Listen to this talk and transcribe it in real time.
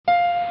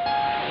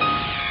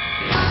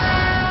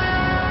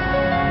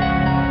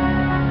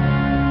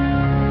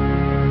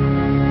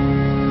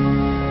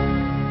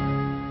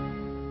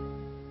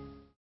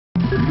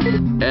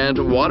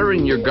and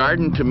watering your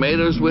garden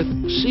tomatoes with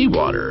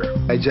seawater.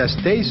 I just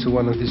taste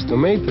one of these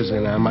tomatoes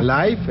and I'm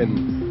alive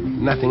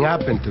and nothing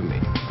happened to me.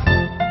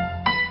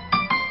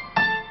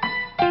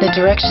 The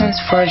directions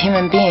for a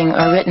human being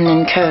are written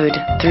in code,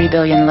 3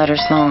 billion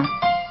letters long.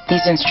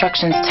 These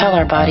instructions tell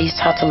our bodies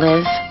how to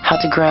live,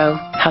 how to grow,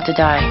 how to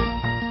die.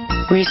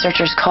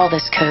 Researchers call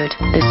this code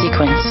the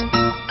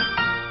sequence.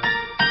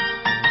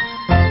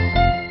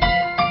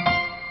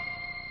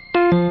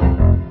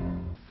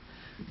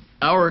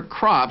 Our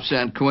crops,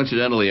 and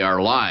coincidentally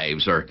our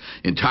lives, are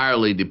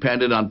entirely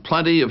dependent on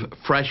plenty of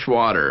fresh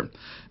water.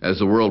 As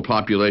the world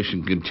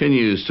population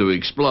continues to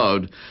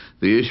explode,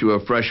 the issue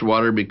of fresh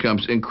water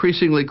becomes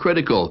increasingly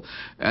critical,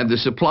 and the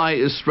supply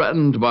is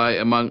threatened by,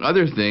 among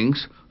other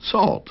things,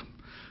 salt.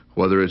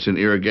 Whether it's in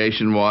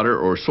irrigation water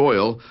or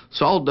soil,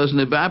 salt doesn't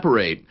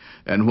evaporate,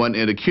 and when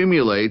it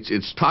accumulates,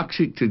 it's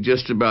toxic to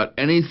just about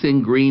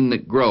anything green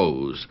that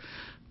grows.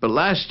 But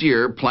last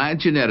year,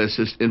 plant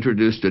geneticists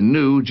introduced a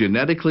new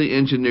genetically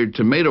engineered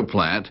tomato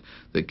plant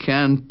that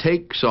can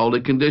take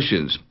salty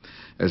conditions.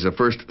 As a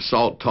first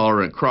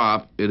salt-tolerant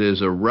crop, it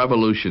is a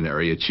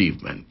revolutionary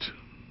achievement.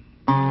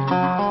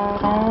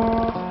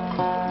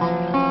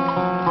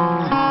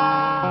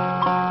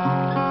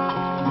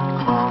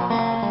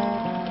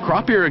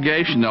 Crop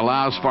irrigation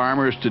allows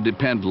farmers to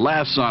depend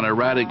less on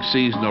erratic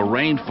seasonal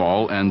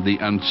rainfall and the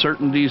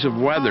uncertainties of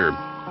weather.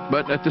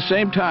 But at the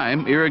same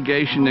time,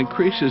 irrigation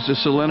increases the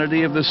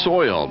salinity of the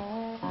soil.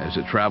 As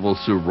it travels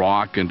through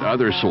rock and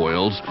other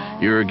soils,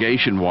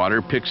 irrigation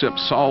water picks up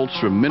salts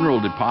from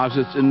mineral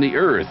deposits in the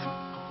earth.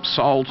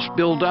 Salts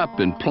build up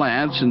in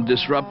plants and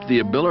disrupt the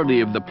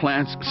ability of the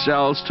plant's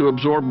cells to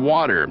absorb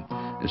water.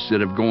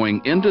 Instead of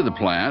going into the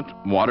plant,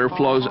 water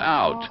flows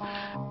out.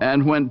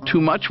 And when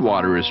too much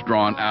water is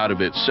drawn out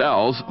of its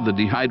cells, the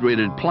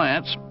dehydrated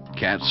plants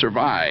can't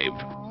survive.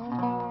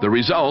 The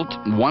result,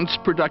 once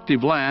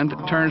productive land,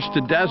 turns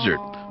to desert,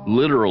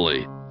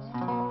 literally.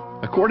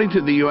 According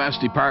to the U.S.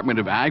 Department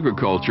of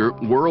Agriculture,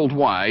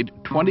 worldwide,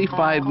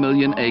 25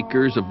 million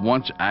acres of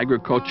once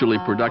agriculturally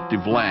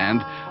productive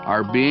land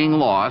are being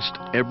lost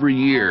every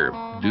year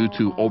due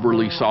to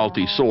overly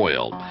salty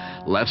soil.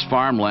 Less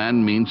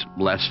farmland means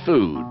less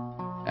food.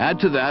 Add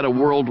to that a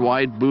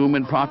worldwide boom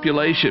in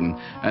population,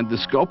 and the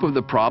scope of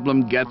the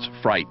problem gets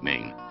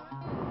frightening.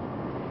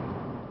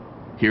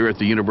 Here at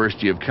the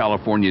University of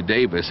California,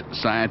 Davis,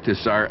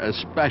 scientists are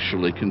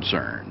especially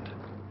concerned.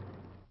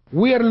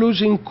 We are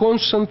losing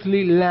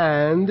constantly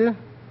land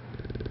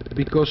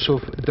because of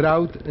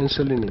drought and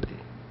salinity.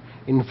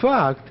 In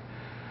fact,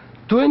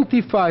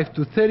 25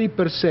 to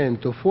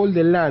 30% of all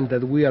the land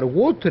that we are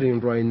watering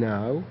right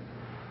now,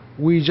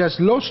 we just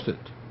lost it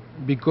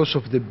because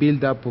of the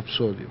buildup of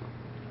sodium.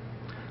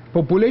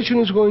 Population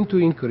is going to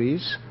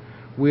increase.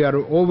 We are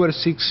over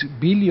 6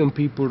 billion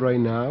people right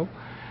now.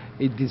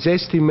 It is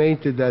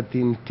estimated that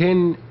in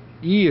 10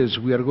 years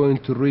we are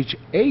going to reach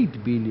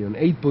 8 billion,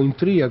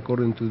 8.3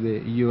 according to the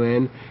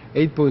UN,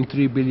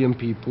 8.3 billion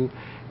people,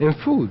 and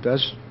food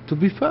has to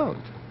be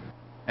found.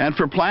 And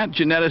for plant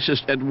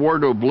geneticist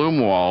Eduardo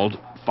Blumwald,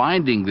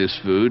 finding this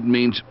food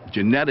means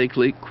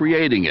genetically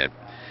creating it.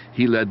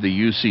 He led the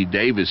UC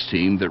Davis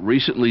team that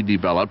recently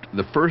developed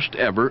the first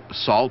ever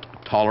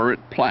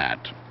salt-tolerant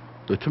plant,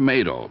 the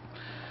tomato.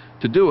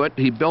 To do it,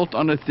 he built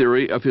on a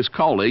theory of his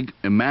colleague,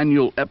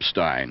 Emanuel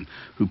Epstein,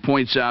 who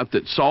points out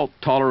that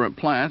salt-tolerant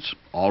plants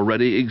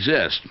already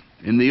exist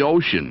in the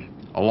ocean,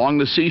 along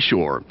the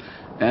seashore,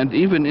 and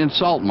even in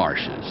salt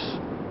marshes.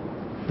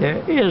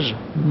 There is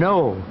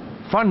no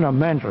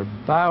fundamental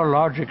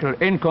biological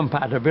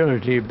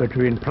incompatibility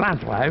between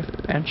plant life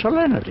and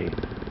salinity.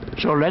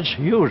 So let's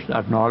use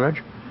that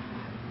knowledge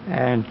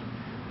and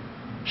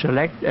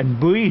select and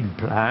breed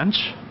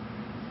plants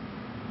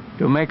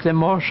to make them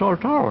more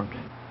salt-tolerant.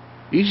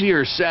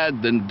 Easier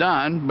said than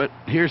done, but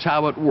here's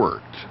how it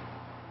worked.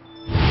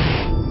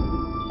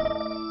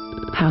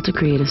 How to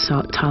create a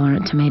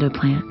salt-tolerant tomato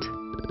plant.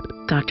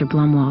 Dr.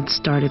 Blumwald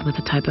started with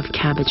a type of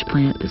cabbage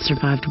plant that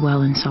survived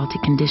well in salty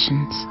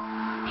conditions.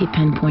 He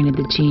pinpointed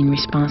the gene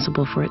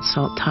responsible for its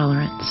salt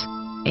tolerance,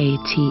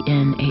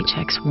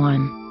 ATNHX1,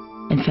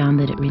 and found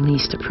that it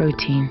released a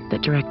protein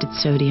that directed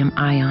sodium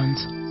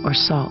ions, or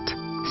salt,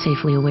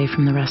 safely away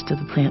from the rest of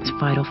the plant's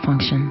vital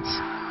functions.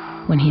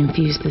 When he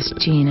infused this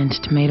gene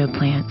into tomato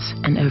plants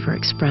and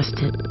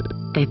overexpressed it,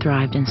 they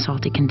thrived in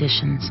salty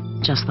conditions,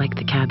 just like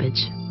the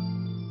cabbage.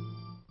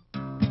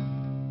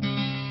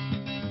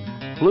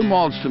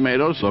 Blumwald's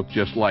tomatoes look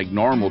just like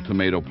normal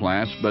tomato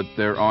plants, but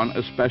they're on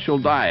a special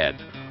diet.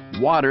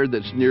 Water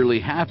that's nearly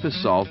half as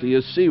salty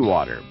as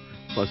seawater,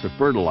 plus a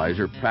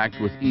fertilizer packed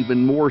with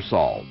even more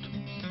salt.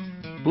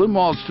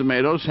 Blumwald's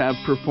tomatoes have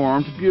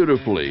performed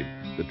beautifully.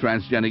 The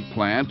transgenic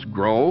plants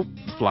grow,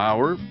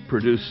 flower,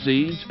 produce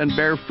seeds, and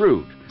bear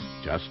fruit,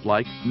 just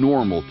like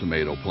normal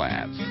tomato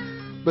plants.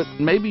 But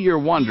maybe you're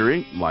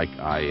wondering, like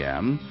I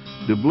am,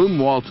 do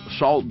Blumwald's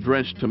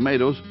salt-drenched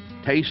tomatoes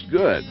taste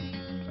good?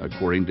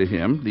 According to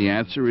him, the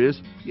answer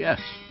is yes.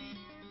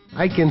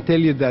 I can tell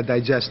you that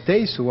I just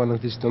tasted one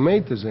of these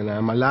tomatoes and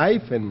I'm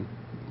alive and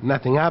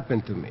nothing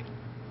happened to me.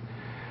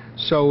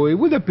 So it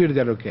would appear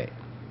they're okay.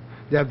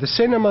 They have the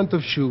same amount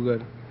of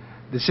sugar,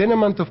 the same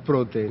amount of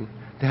protein.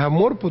 They have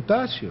more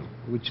potassium,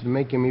 which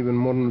make them even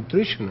more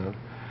nutritional.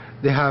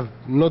 They have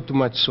not too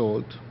much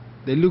salt.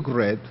 They look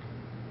red.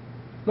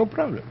 No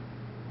problem.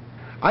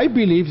 I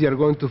believe they are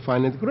going to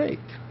find it great.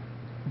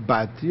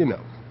 But, you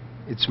know,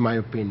 it's my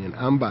opinion.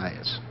 I'm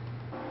biased.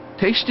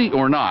 Tasty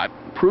or not,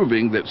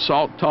 proving that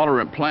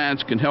salt-tolerant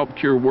plants can help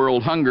cure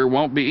world hunger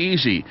won't be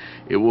easy.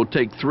 It will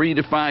take 3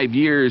 to 5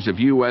 years of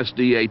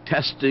USDA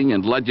testing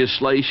and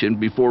legislation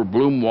before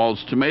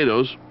Blumwald's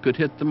tomatoes could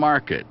hit the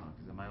market.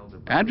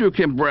 Andrew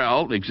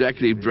Kimbrell,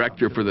 Executive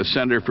Director for the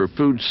Center for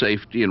Food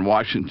Safety in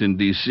Washington,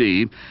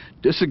 D.C.,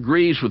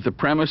 disagrees with the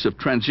premise of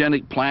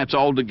transgenic plants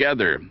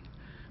altogether.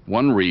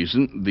 One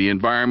reason, the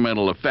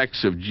environmental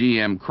effects of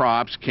GM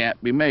crops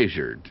can't be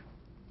measured.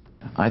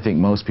 I think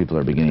most people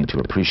are beginning to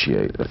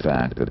appreciate the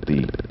fact that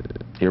the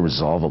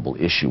irresolvable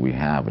issue we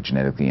have with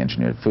genetically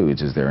engineered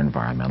foods is their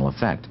environmental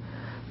effect.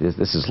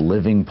 This is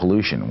living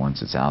pollution.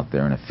 Once it's out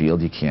there in a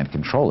field, you can't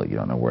control it. You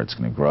don't know where it's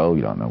going to grow.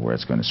 You don't know where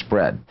it's going to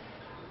spread.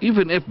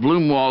 Even if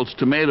Blumwald's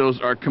tomatoes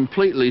are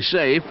completely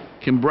safe,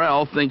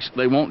 Kimbrell thinks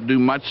they won't do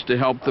much to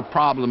help the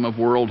problem of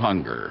world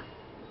hunger.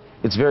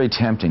 It's very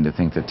tempting to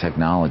think that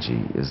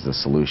technology is the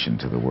solution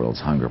to the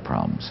world's hunger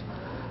problems.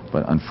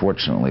 But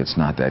unfortunately, it's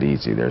not that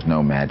easy. There's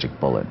no magic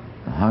bullet.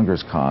 Hunger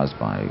is caused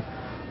by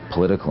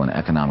political and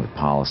economic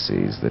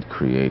policies that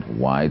create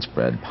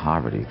widespread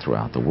poverty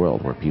throughout the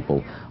world, where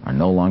people are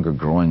no longer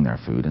growing their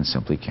food and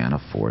simply can't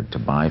afford to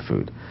buy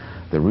food.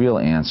 The real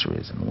answer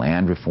is in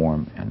land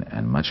reform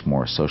and much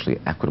more socially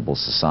equitable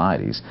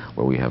societies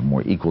where we have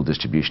more equal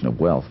distribution of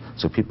wealth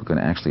so people can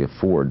actually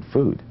afford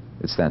food.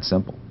 It's that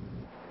simple.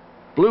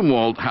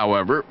 Blumwald,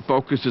 however,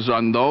 focuses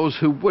on those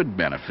who would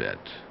benefit.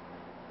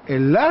 A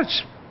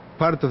large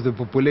part of the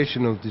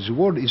population of this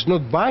world is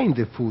not buying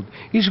the food,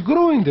 is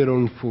growing their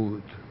own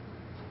food.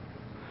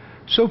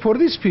 So for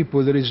these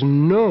people, there is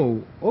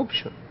no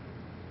option.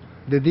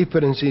 The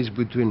difference is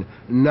between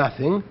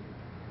nothing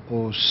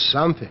or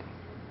something.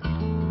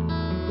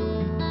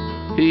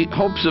 He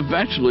hopes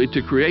eventually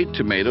to create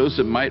tomatoes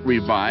that might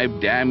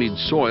revive damaged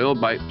soil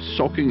by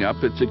soaking up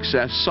its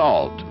excess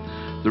salt.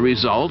 The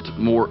result,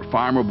 more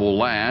farmable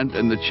land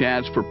and the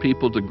chance for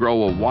people to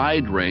grow a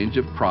wide range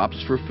of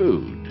crops for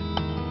food.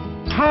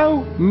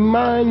 How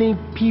many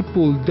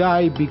people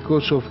die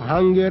because of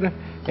hunger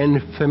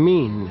and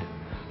famine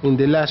in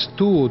the last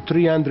 200 or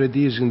 300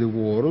 years in the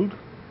world?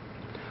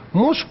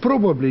 Most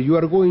probably you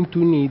are going to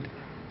need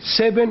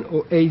 7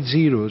 or 8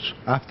 zeros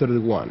after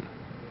the 1.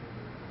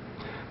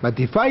 But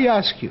if I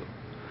ask you,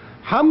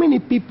 how many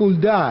people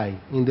die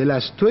in the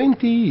last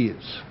 20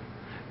 years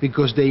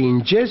because they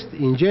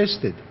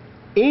ingested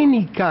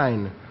any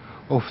kind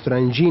of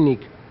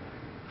transgenic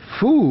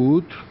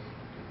food,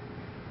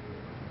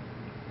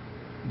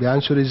 the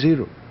answer is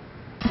 0.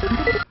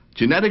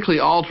 Genetically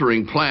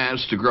altering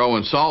plants to grow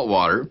in salt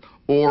water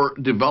or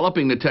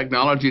developing the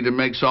technology to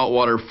make salt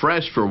water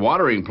fresh for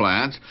watering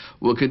plants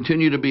will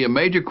continue to be a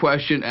major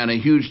question and a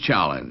huge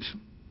challenge.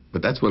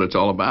 But that's what it's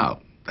all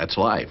about. That's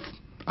life.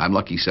 I'm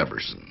Lucky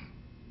Severson.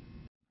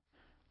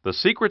 The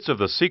Secrets of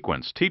the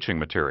Sequence teaching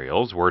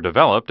materials were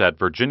developed at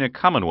Virginia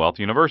Commonwealth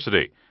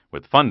University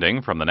with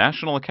funding from the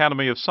National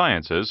Academy of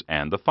Sciences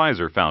and the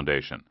Pfizer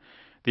Foundation.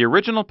 The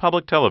original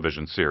public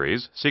television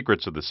series,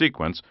 Secrets of the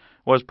Sequence,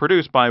 was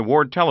produced by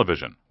Ward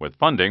Television with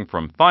funding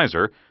from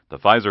Pfizer, the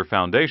Pfizer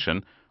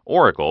Foundation,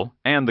 Oracle,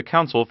 and the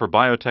Council for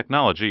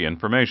Biotechnology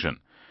Information.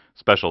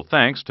 Special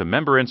thanks to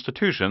member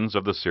institutions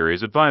of the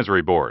Series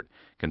Advisory Board,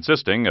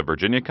 consisting of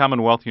Virginia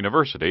Commonwealth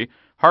University,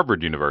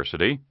 Harvard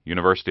University,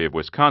 University of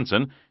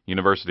Wisconsin,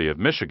 University of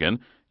Michigan,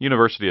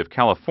 University of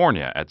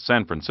California at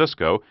San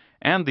Francisco,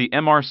 and the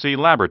MRC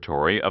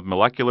Laboratory of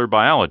Molecular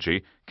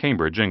Biology,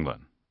 Cambridge,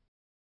 England.